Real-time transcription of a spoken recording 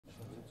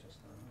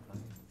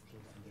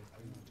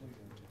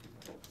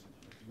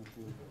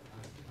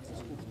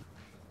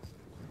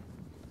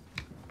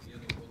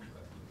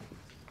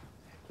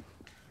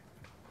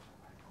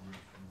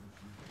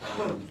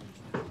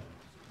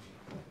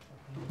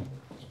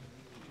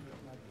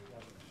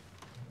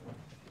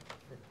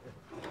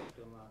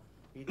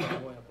pitanja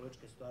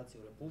vojno-političke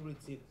situacije u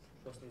Republici,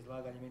 posle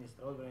izlaganja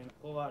ministra odbrane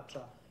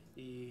Kovača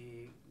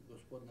i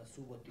gospodina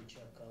Subotića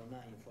kao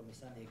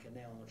najinformisanijeg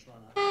neonog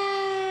člana.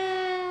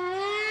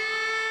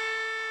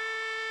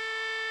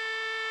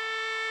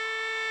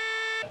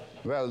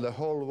 Well, the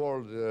whole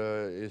world,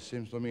 it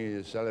seems to me,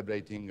 is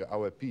celebrating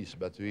our peace,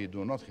 but we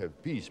do not have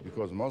peace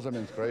because Muslim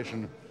and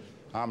Croatian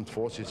armed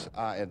forces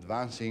are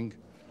advancing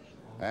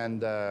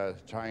and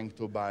trying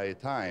to buy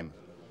time.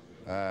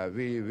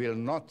 We will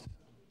not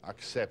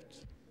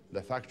accept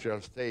the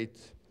factual state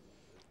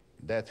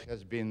that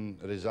has been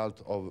a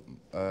result of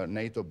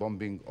NATO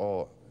bombing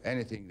or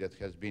anything that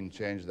has been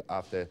changed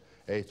after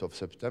 8th of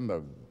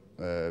September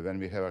when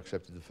we have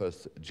accepted the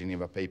first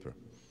Geneva paper.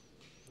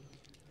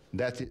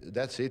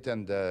 That's it,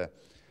 and the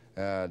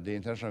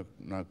international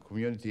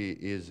community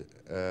is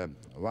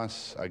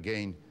once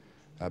again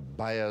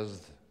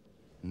biased,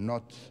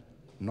 not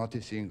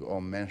noticing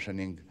or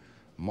mentioning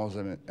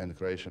Muslim and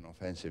Croatian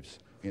offensives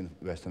in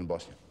Western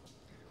Bosnia.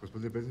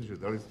 Gospodine predsjedniče,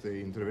 da li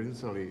ste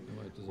intervenisali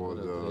od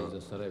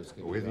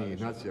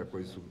Ujedinjenih nacija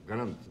koji su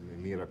garant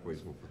mira koji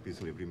smo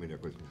potpisali, primjerja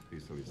koji smo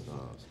potpisali sa...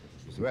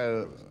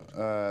 Well,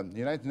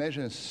 United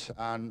Nations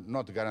are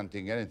not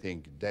guaranteeing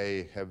anything.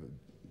 They have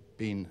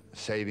been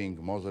saving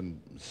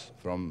Muslims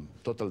from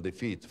total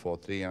defeat for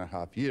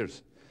 3.5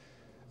 years.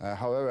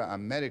 However,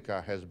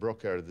 America has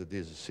brokered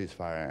this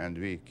ceasefire, and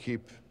we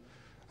keep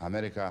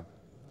America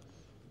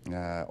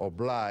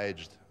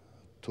obliged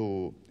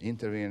to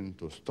intervene,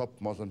 to stop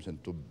Muslims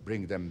and to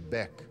bring them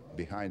back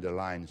behind the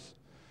lines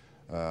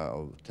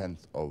of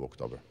 10th of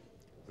October.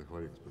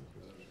 Zahvaljujem, gospodine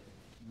predsjedniče.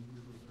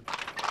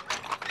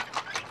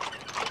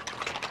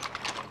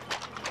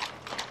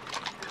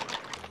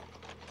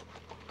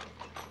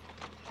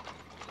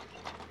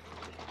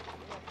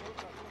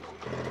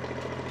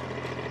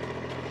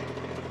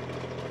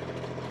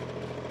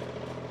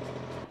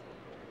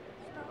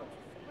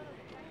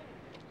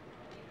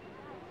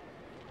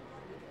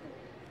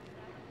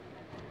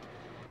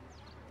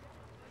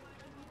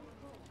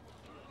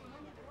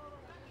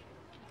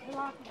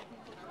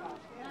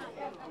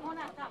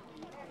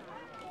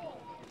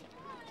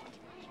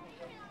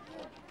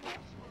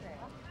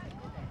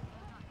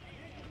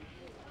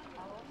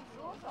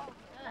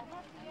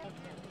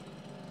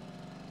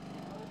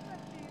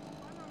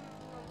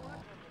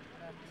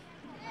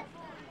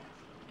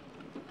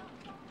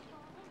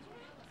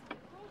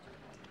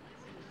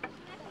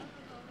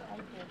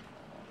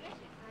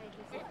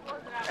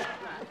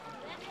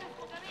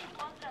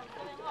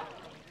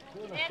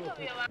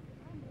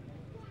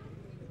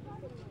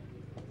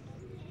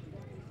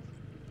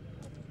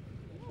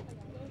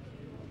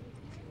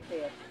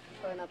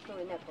 To je na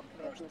prvi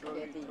nepokretnost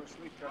jedin. To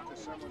slikate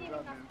samo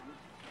džabe.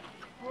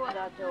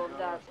 Date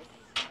ovdje.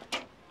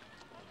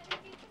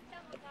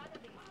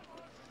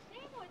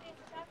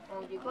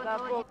 Ovdje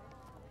kako...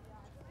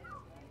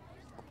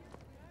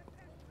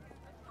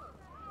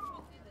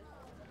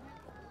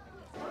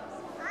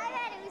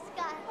 Ajde,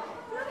 Ruska!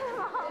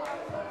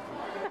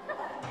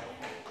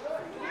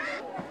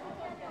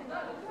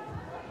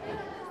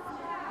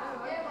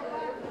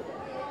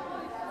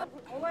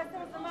 Ovo je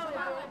samo za malo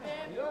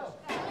djece.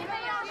 Ima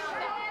još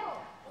evo.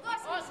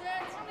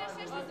 Osjeć,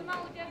 nešto za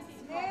malo djeci.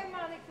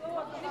 Nema neki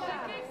ovo.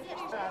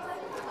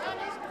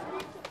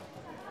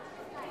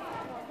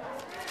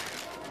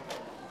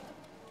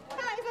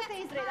 Izlazite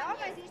iz reda,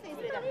 ovo je ište iz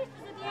reda.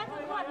 Isto za djetu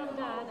godinu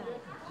dana.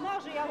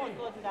 Može i ovo od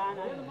godinu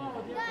dana.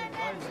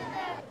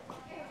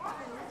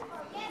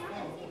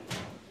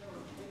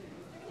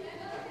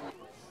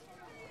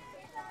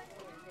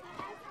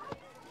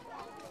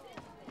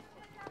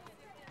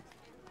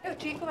 Evo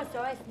Čikova se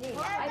ovaj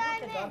snima, aj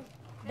budite dobri.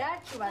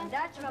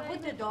 Daću vam,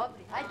 budite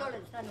dobri. Aj dole,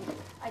 stanu.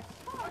 Ajde.